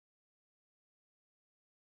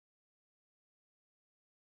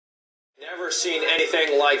Never seen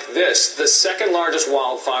anything like this. The second largest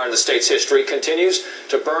wildfire in the state's history continues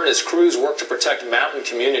to burn as crews work to protect mountain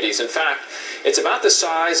communities. In fact, it's about the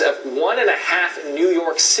size of 1.5 New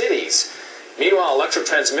York cities. Meanwhile, electric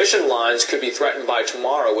transmission lines could be threatened by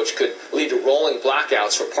tomorrow, which could lead to rolling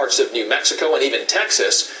blackouts for parts of New Mexico and even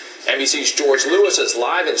Texas. NBC's George Lewis is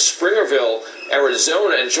live in Springerville,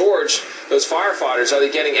 Arizona. And George, those firefighters, are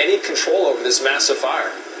they getting any control over this massive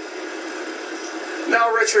fire?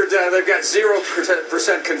 No, Richard, they've got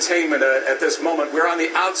 0% containment at this moment. We're on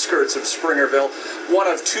the outskirts of Springerville, one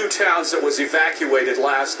of two towns that was evacuated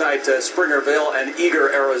last night, Springerville and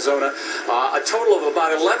Eager, Arizona. A total of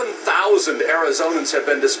about 11,000 Arizonans have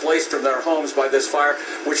been displaced from their homes by this fire,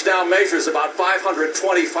 which now measures about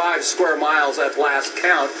 525 square miles at last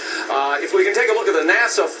count. If we can take a look at the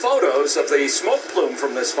NASA photos of the smoke plume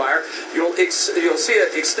from this fire, you'll see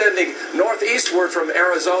it extending northeastward from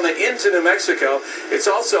Arizona into New Mexico. It's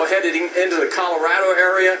also headed into the Colorado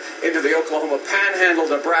area, into the Oklahoma Panhandle,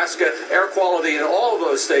 Nebraska. Air quality in all of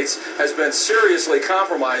those states has been seriously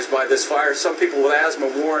compromised by this fire. Some people with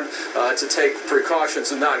asthma warn to take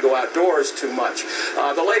precautions and not go outdoors too much.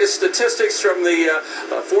 The latest statistics from the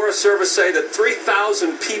Forest Service say that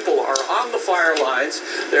 3,000 people are on the fire lines.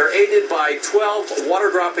 They're aided by 12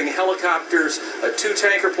 water-dropping helicopters, 2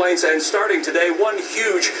 tanker planes, and starting today, 1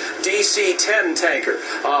 huge DC-10 tanker.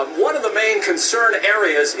 One of the main concern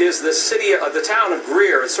areas is the town of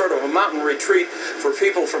Greer. It's sort of a mountain retreat for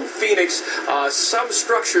people from Phoenix. Some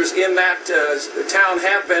structures in that town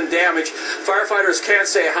have been damaged. Firefighters can't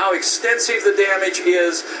say how extensive the damage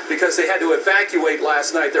is because they had to evacuate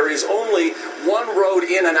last night. There is only one road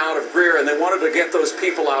in and out of Greer, and they wanted to get those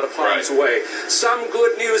people out of harm's way. Some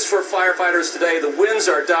good news for firefighters today. The winds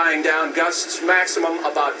are dying down, gusts maximum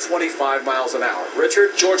about 25 miles an hour.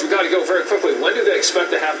 Richard? George, we've got to go very quickly. When do they expect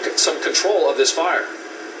to have some control of this fire?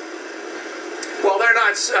 Well, they're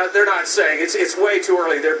not saying. It's way too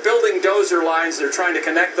early. They're building dozer lines. They're trying to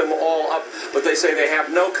connect them all up, but they say they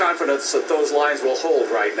have no confidence that those lines will hold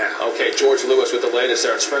right now. Okay, George Lewis with the latest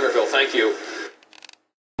there in Springerville. Thank you.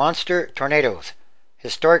 Monster tornadoes,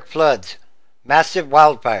 historic floods, massive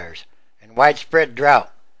wildfires, and widespread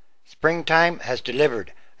drought. Springtime has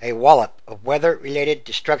delivered a wallop of weather-related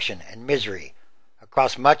destruction and misery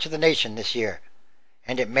across much of the nation this year,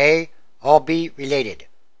 and it may all be related.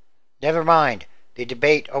 Never mind the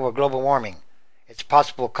debate over global warming, its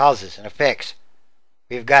possible causes and effects.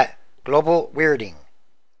 We've got global weirding.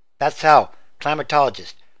 That's how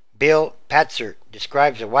climatologist Bill Patzer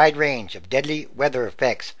describes a wide range of deadly weather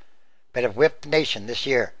effects that have whipped the nation this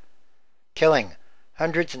year, killing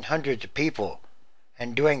hundreds and hundreds of people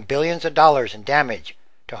and doing billions of dollars in damage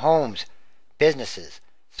to homes, businesses,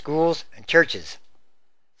 schools, and churches.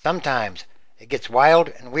 Sometimes it gets wild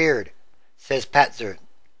and weird, says Patzer,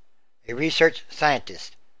 a research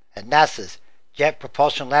scientist at NASA's Jet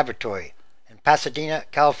Propulsion Laboratory in Pasadena,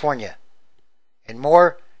 California. In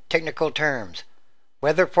more technical terms,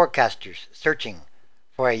 weather forecasters searching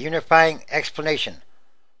for a unifying explanation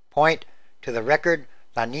point to the record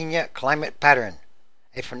La Niña climate pattern,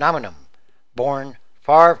 a phenomenon born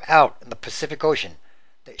far out in the Pacific Ocean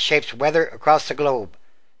that shapes weather across the globe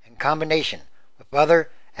in combination with other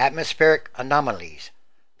atmospheric anomalies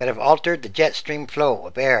that have altered the jet stream flow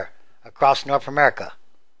of air across North America.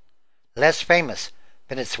 Less famous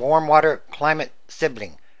than its warm water climate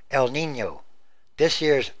sibling, El Niño, this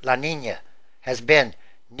year's La Niña has been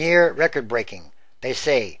near record-breaking, they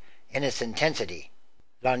say, in its intensity.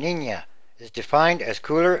 La Niña is defined as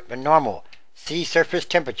cooler than normal sea surface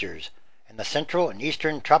temperatures in the central and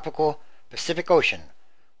eastern tropical Pacific Ocean,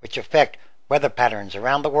 which affect weather patterns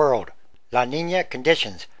around the world. La Niña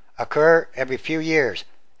conditions occur every few years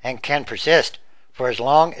and can persist for as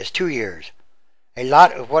long as 2 years. A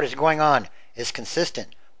lot of what is going on is consistent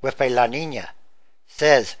with a La Niña,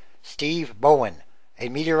 says Steve Bowen, a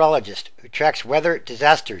meteorologist who tracks weather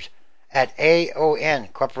disasters at AON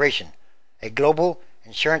Corporation, a global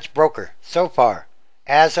insurance broker. So far,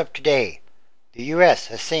 as of today, the U.S.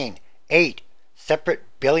 has seen 8 separate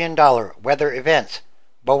billion-dollar weather events,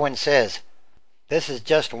 Bowen says. This is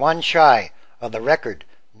just one shy of the record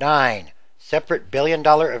 9 separate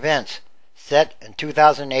billion-dollar events set in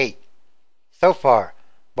 2008. So far,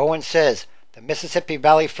 Bowen says the Mississippi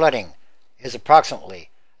Valley flooding is approximately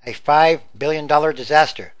a $5 billion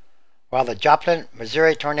disaster, while the Joplin,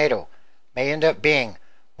 Missouri tornado may end up being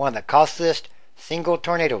one of the costliest single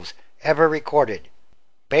tornadoes ever recorded.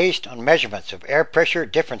 Based on measurements of air pressure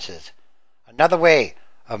differences, another way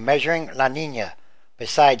of measuring La Niña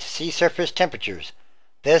besides sea surface temperatures,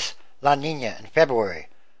 this La Niña in February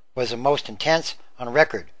was the most intense on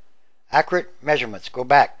record. Accurate measurements go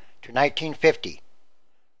back to 1950.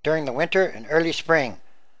 During the winter and early spring,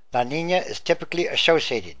 La Niña is typically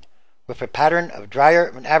associated with a pattern of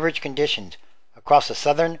drier than average conditions across the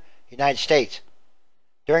southern United States.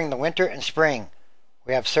 During the winter and spring,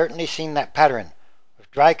 we have certainly seen that pattern,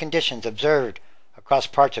 with dry conditions observed across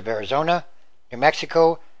parts of Arizona, New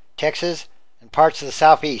Mexico, Texas, and parts of the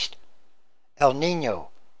southeast. El Niño,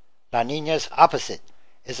 La Niña's opposite,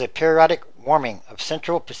 is a periodic warming of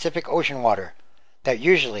central Pacific Ocean water that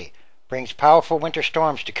usually brings powerful winter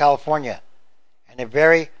storms to California and a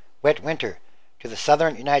very wet winter to the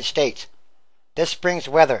southern United States. This spring's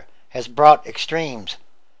weather has brought extremes,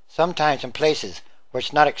 sometimes in places where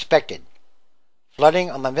it's not expected.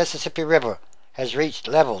 Flooding on the Mississippi River has reached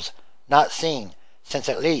levels not seen since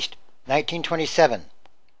at least 1927,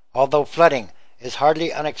 although flooding is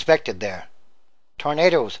hardly unexpected there.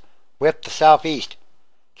 Tornadoes whipped the southeast,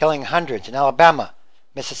 killing hundreds in Alabama,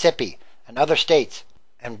 Mississippi, and other states,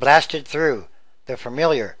 and blasted through the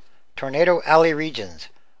familiar Tornado Alley regions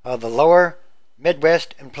of the lower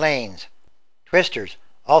Midwest and Plains. Twisters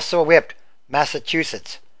also whipped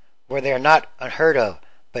Massachusetts, where they are not unheard of,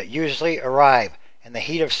 but usually arrive in the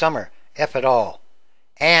heat of summer, if at all.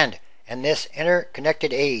 And in this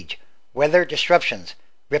interconnected age, weather disruptions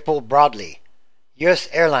ripple broadly. U.S.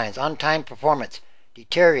 Airlines on-time performance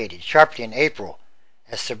deteriorated sharply in April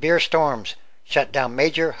as severe storms shut down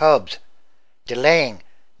major hubs, delaying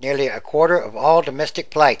nearly a quarter of all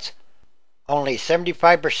domestic flights. Only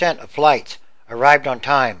 75% of flights arrived on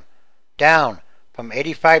time, down from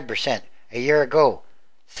 85% a year ago,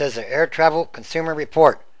 says the Air Travel Consumer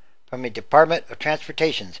Report from the Department of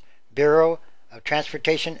Transportation's Bureau of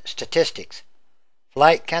Transportation Statistics.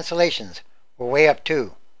 Flight cancellations were way up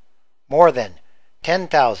too. More than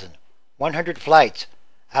 10,100 flights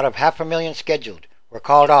out of 500,000 scheduled were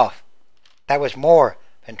called off. That was more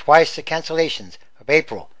than twice the cancellations of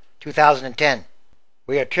April 2010.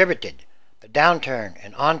 We attributed the downturn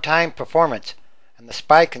in on-time performance and the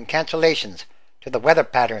spike in cancellations to the weather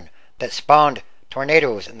pattern that spawned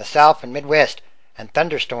tornadoes in the South and Midwest and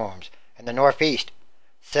thunderstorms in the Northeast,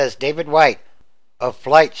 says David White of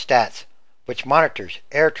Flight Stats, which monitors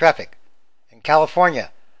air traffic. In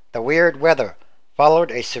California, the weird weather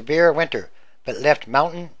followed a severe winter that left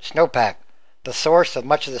mountain snowpack, the source of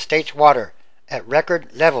much of the state's water, at record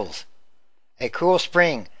levels. A cool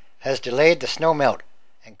spring has delayed the snowmelt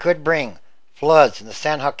and could bring floods in the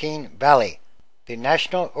San Joaquin Valley. The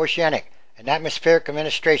National Oceanic and Atmospheric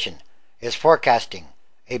Administration is forecasting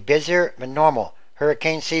a busier than normal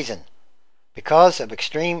hurricane season. Because of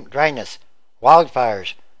extreme dryness,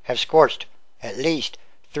 wildfires have scorched at least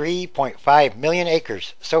 3.5 million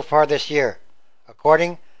acres so far this year,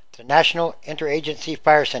 according to the National Interagency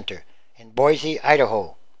Fire Center in Boise,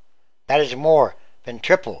 Idaho. That is more than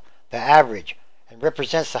triple the average and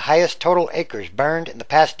represents the highest total acres burned in the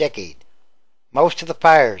past decade. Most of the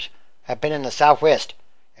fires have been in the Southwest,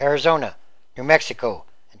 Arizona, New Mexico,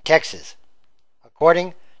 and Texas.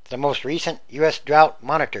 According to the most recent U.S. Drought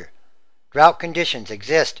Monitor, drought conditions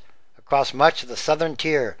exist across much of the southern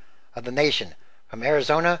tier of the nation, from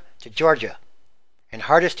Arizona to Georgia. In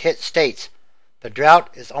hardest-hit states, the drought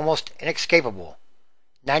is almost inescapable.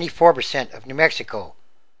 94% of New Mexico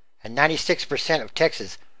and 96% of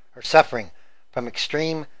Texas are suffering from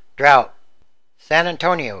extreme drought. San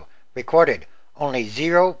Antonio recorded only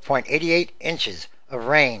 0.88 inches of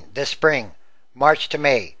rain this spring, March to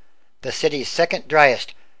May, the city's second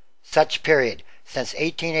driest such period since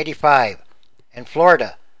 1885. In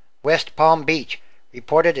Florida, West Palm Beach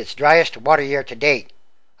reported its driest water year to date,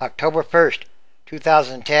 October 1st,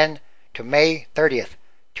 2010 to May 30th,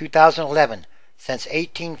 2011, since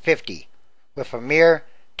 1850, with a mere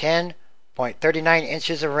 10.39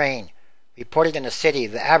 inches of rain reported in a city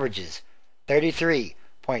that averages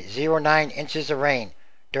 33.09 inches of rain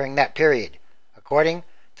during that period, according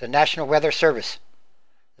to the National Weather Service.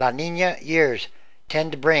 La Niña years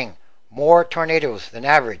tend to bring more tornadoes than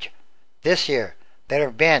average. This year, there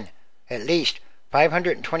have been at least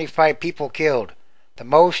 525 people killed, the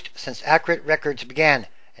most since accurate records began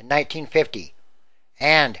in 1950,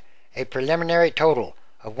 and a preliminary total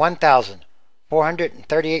of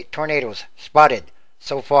 1,438 tornadoes spotted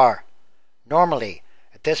so far. Normally,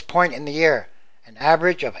 at this point in the year, an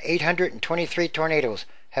average of 823 tornadoes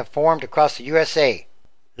have formed across the USA.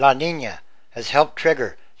 La Niña has helped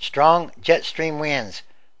trigger strong jet stream winds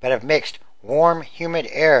that have mixed warm, humid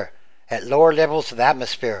air at lower levels of the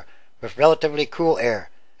atmosphere with relatively cool air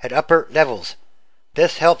at upper levels.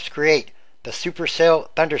 This helps create the supercell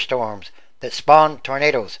thunderstorms that spawn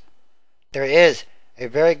tornadoes. There is a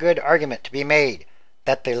very good argument to be made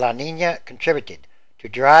that the La Niña contributed to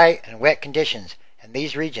dry and wet conditions in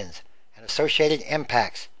these regions and associated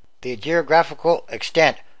impacts, the geographical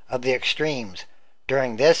extent of the extremes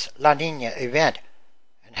during this La Nina event,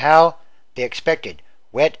 and how the expected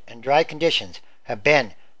wet and dry conditions have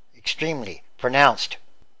been extremely pronounced.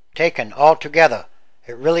 Taken all together,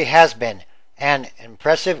 it really has been an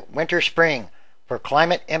impressive winter-spring for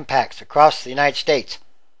climate impacts across the United States.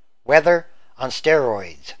 Weather on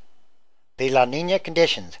steroids. The La Nina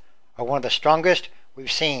conditions are one of the strongest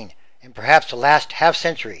we've seen in perhaps the last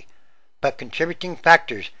half-century, but contributing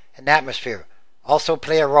factors in the atmosphere also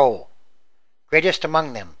play a role. Greatest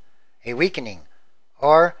among them, a weakening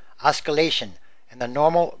or oscillation in the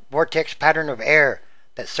normal vortex pattern of air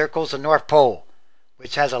that circles the North Pole,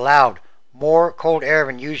 which has allowed more cold air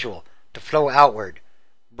than usual to flow outward,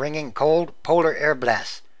 bringing cold polar air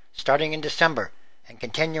blasts starting in December and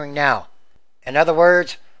continuing now. In other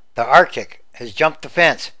words, the Arctic has jumped the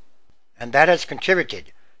fence, and that has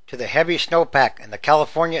contributed to the heavy snowpack in the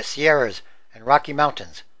California Sierras and Rocky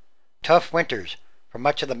Mountains, tough winters for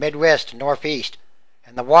much of the Midwest and Northeast,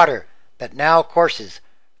 and the water that now courses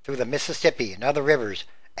through the Mississippi and other rivers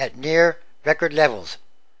at near record levels.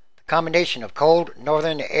 The combination of cold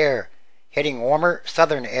northern air hitting warmer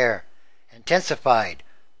southern air, intensified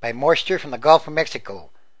by moisture from the Gulf of Mexico,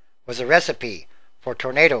 was a recipe for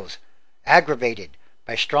tornadoes, aggravated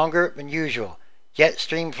by stronger than usual jet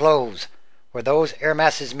stream flows where those air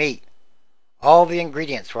masses meet. All the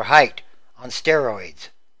ingredients were hyped on steroids.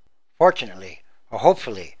 Fortunately, or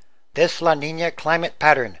hopefully, this La Nina climate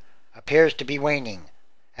pattern appears to be waning,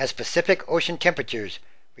 as Pacific Ocean temperatures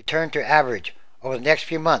return to average over the next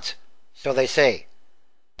few months, so they say.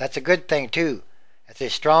 That's a good thing too, as a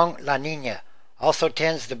strong La Nina also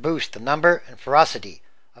tends to boost the number and ferocity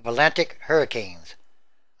of Atlantic hurricanes.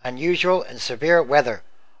 Unusual and severe weather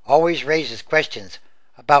always raises questions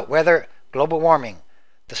about whether global warming,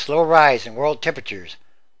 the slow rise in world temperatures,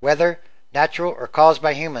 whether natural or caused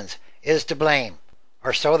by humans, is to blame,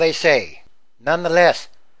 or so they say. Nonetheless,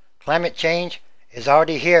 climate change is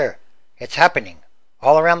already here. It's happening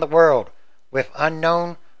all around the world with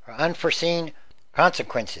unknown or unforeseen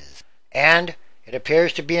consequences, and it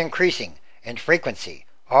appears to be increasing in frequency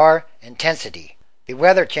or intensity. The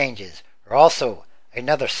weather changes are also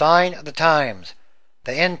another sign of the times,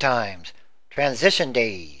 the end times, transition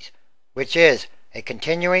days, which is a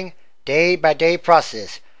continuing day-by-day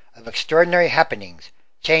process of extraordinary happenings,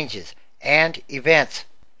 changes, and events.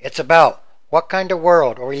 It's about what kind of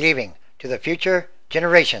world are we leaving to the future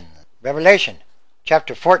generations. Revelation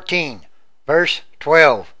chapter 14, verse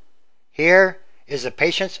 12. Here is the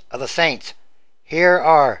patience of the saints. Here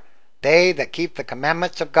are they that keep the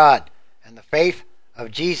commandments of God and the faith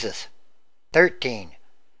of Jesus. 13.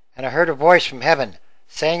 And I heard a voice from heaven,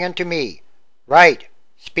 saying unto me, Write,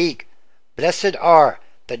 speak, blessed are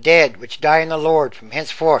the dead which die in the Lord from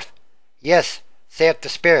henceforth. Yes, saith the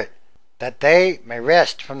Spirit, that they may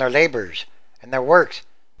rest from their labors, and their works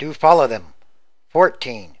do follow them.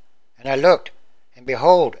 14. And I looked, and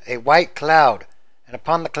behold, a white cloud, and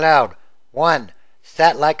upon the cloud one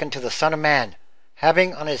sat like unto the Son of Man,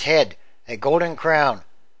 having on his head a golden crown,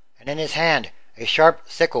 and in his hand a sharp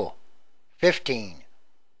sickle. 15.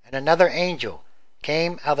 And another angel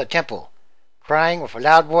came out of the temple, crying with a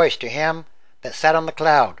loud voice to him that sat on the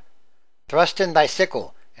cloud, Thrust in thy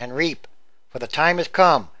sickle, and reap, for the time is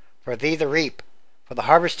come for thee to reap, for the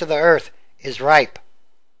harvest of the earth is ripe.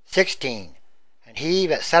 16. And he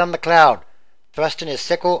that sat on the cloud thrust in his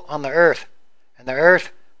sickle on the earth, and the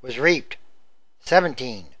earth was reaped.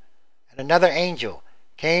 17. And another angel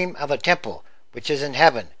came out of the temple which is in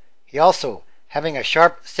heaven, he also having a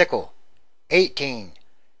sharp sickle. 18.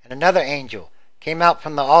 And another angel came out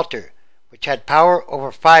from the altar, which had power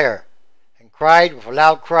over fire, and cried with a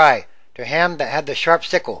loud cry to him that had the sharp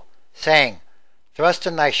sickle, saying, Thrust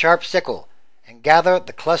in thy sharp sickle, and gather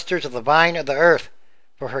the clusters of the vine of the earth,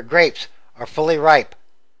 for her grapes are fully ripe.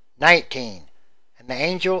 19. And the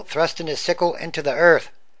angel thrust in his sickle into the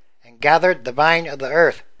earth, and gathered the vine of the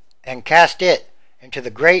earth, and cast it into the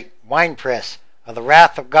great winepress of the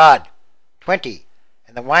wrath of God. 20.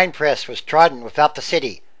 And the winepress was trodden without the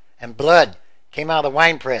city, and blood came out of the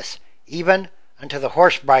winepress, even unto the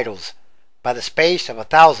horse bridles, by the space of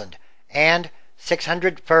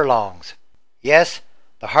 1,600 furlongs. Yes,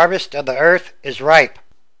 the harvest of the earth is ripe.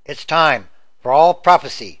 It's time for all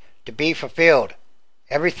prophecy to be fulfilled.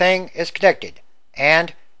 Everything is connected,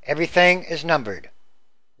 and everything is numbered.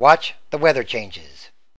 Watch the weather changes.